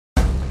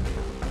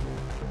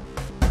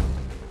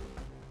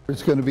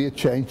There's going to be a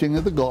changing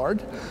of the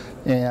guard,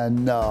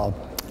 and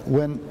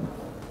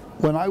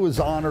when I was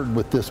honored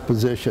with this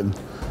position,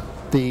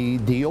 the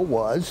deal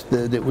was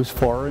that it was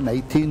for an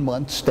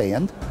 18-month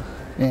stand,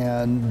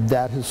 and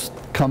that has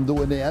come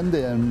to an end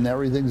and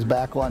everything's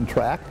back on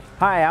track.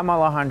 Hi, I'm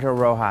Alejandro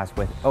Rojas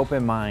with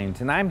Open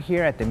Minds, and I'm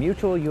here at the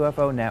Mutual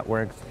UFO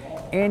Network's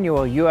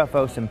annual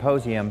UFO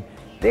Symposium,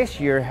 this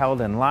year held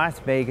in Las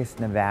Vegas,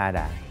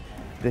 Nevada.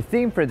 The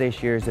theme for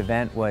this year's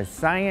event was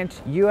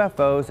Science,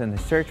 UFOs, and the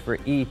Search for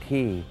ET.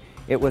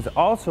 It was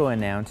also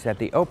announced at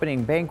the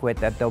opening banquet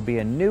that there'll be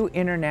a new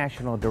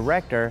international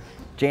director,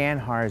 Jan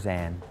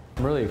Harzan.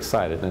 I'm really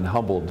excited and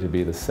humbled to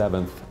be the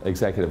 7th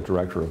executive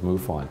director of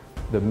MUFON.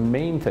 The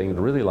main thing that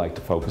I really like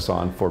to focus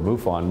on for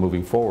MUFON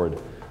moving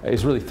forward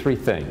is really 3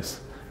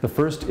 things. The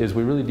first is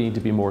we really need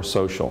to be more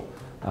social.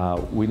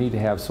 We need to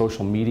have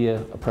social media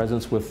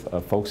presence with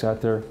folks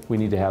out there. We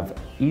need to have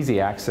easy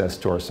access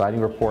to our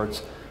sighting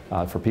reports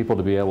for people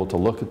to be able to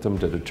look at them,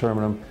 to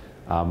determine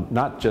them,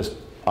 not just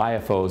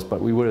IFOs, but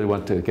we really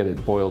want to get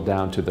it boiled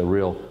down to the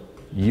real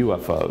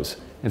UFOs.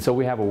 And so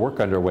we have a work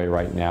underway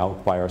right now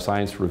by our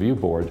Science Review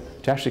Board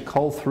to actually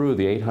cull through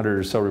the 800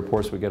 or so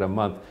reports we get a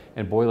month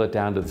and boil it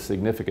down to the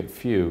significant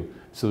few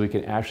so we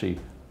can actually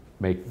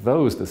make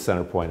those the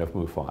center point of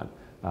MUFON.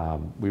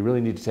 We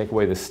really need to take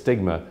away the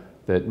stigma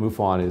that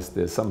MUFON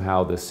is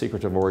somehow this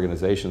secretive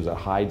organization that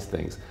hides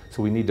things.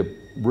 So we need to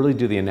really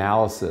do the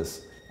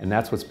analysis, and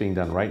that's what's being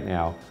done right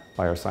now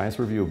by our Science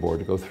Review Board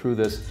to go through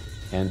this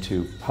and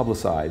to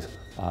publicize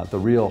the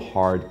real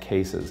hard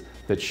cases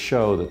that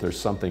show that there's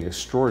something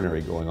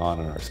extraordinary going on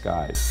in our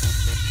skies.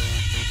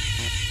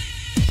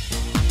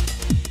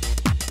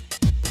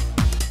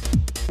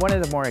 One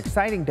of the more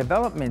exciting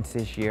developments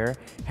this year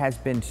has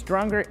been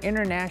stronger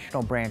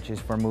international branches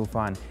for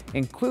MUFON,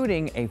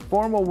 including a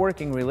formal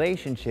working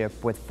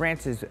relationship with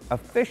France's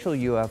official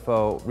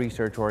UFO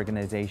research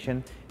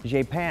organization,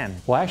 GEIPAN.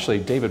 Well, actually,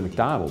 David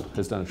McDonald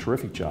has done a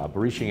terrific job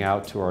reaching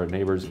out to our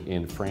neighbors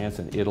in France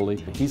and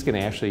Italy. He's going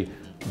to actually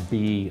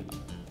be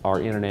our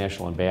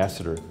international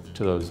ambassador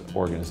to those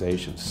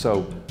organizations.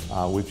 So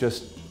we've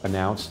just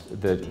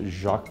announced that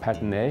Jacques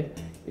Patinet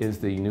is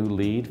the new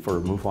lead for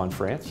MUFON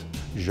France.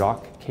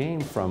 Jacques came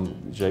from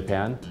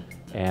GEIPAN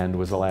and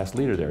was the last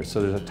leader there.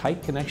 So there's a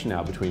tight connection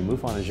now between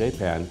MUFON and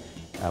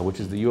GEIPAN, which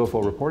is the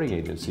UFO reporting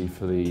agency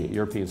for the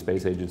European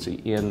Space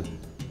Agency in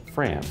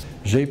France.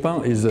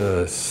 GEIPAN is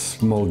a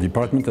small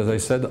department, as I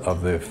said,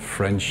 of the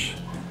French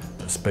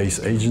Space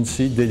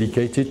Agency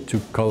dedicated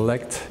to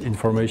collect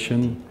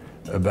information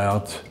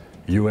about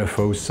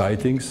UFO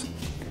sightings,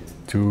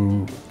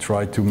 to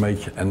try to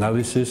make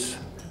analysis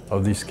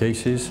of these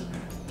cases,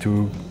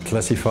 to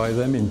classify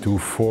them into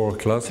 4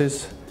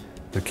 classes.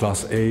 The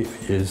class A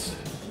is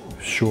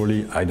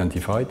surely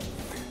identified,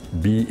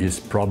 B is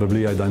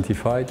probably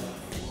identified,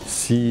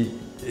 C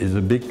is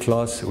a big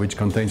class which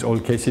contains all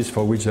cases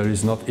for which there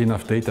is not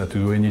enough data to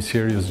do any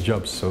serious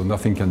jobs, so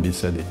nothing can be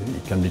said.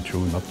 It can be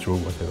true, not true,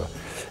 whatever.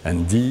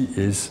 And D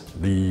is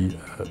the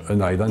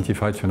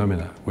unidentified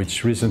phenomena,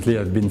 which recently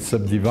have been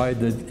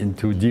subdivided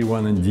into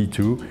D1 and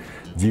D2.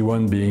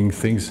 D1 being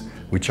things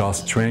which are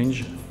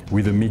strange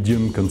with a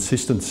medium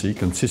consistency.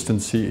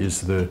 Consistency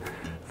is the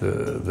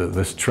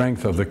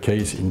strength of the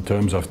case in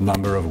terms of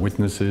number of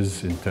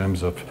witnesses, in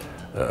terms of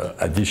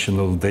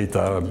additional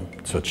data,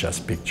 such as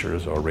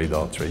pictures or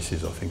radar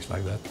traces or things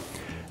like that.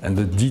 And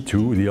the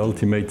D2, the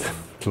ultimate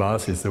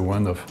class, is the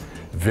one of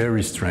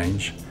very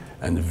strange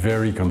and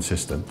very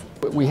consistent.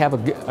 We have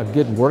a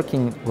good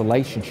working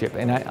relationship,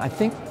 and I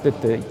think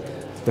that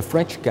the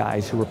French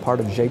guys who are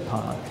part of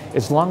GEIPAN,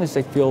 as long as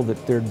they feel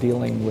that they're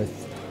dealing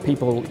with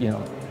people,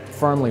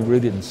 firmly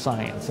rooted in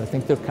science, I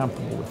think they're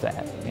comfortable with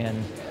that.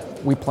 And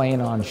we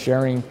plan on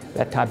sharing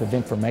that type of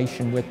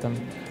information with them,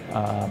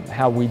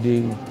 how we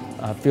do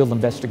field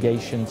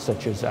investigations,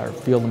 such as our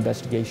field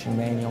investigation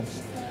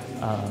manuals.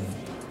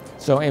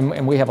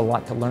 And we have a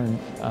lot to learn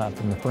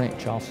from the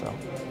French also.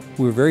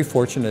 We were very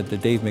fortunate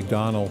that Dave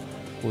McDonald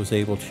was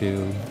able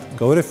to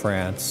go to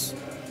France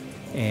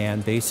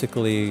and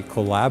basically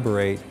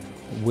collaborate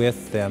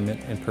with them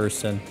in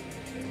person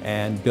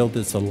and build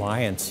this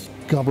alliance.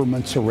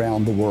 Governments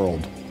around the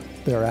world,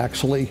 they're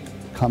actually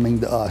coming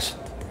to us.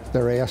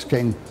 They're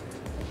asking,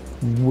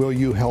 will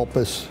you help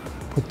us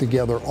put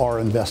together our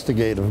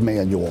investigative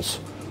manuals?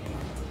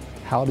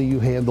 How do you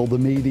handle the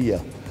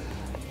media?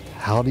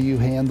 How do you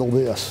handle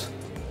this?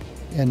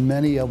 And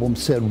many of them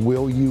said,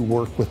 will you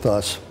work with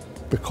us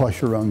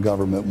because your own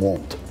government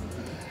won't?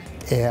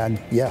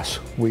 And yes,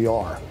 we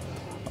are.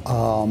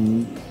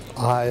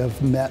 I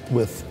have met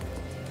with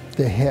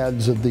the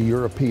heads of the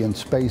European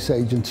Space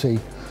Agency,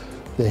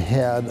 the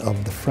head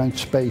of the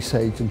French Space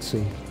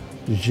Agency,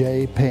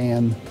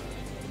 GEIPAN,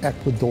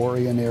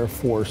 Ecuadorian Air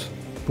Force,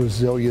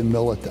 Brazilian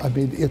military. I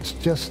mean, it's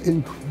just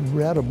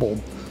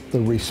incredible the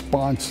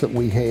response that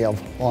we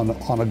have on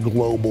a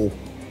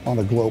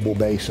global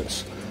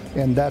basis.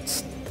 And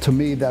that's, to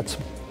me, that's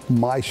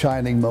my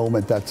shining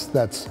moment.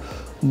 That's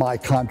my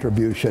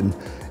contribution.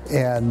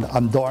 And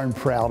I'm darn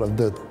proud of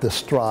the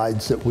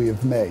strides that we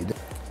have made.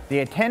 The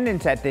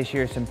attendance at this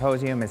year's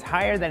symposium is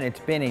higher than it's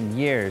been in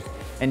years,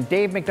 and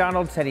Dave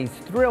McDonald said he's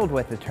thrilled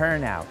with the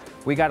turnout.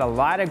 We got a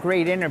lot of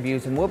great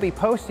interviews, and we'll be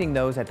posting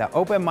those at the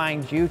Open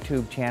Minds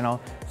YouTube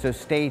channel, so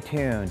stay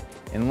tuned.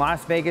 In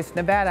Las Vegas,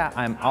 Nevada,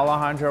 I'm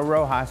Alejandro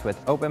Rojas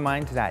with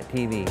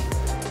OpenMinds.tv.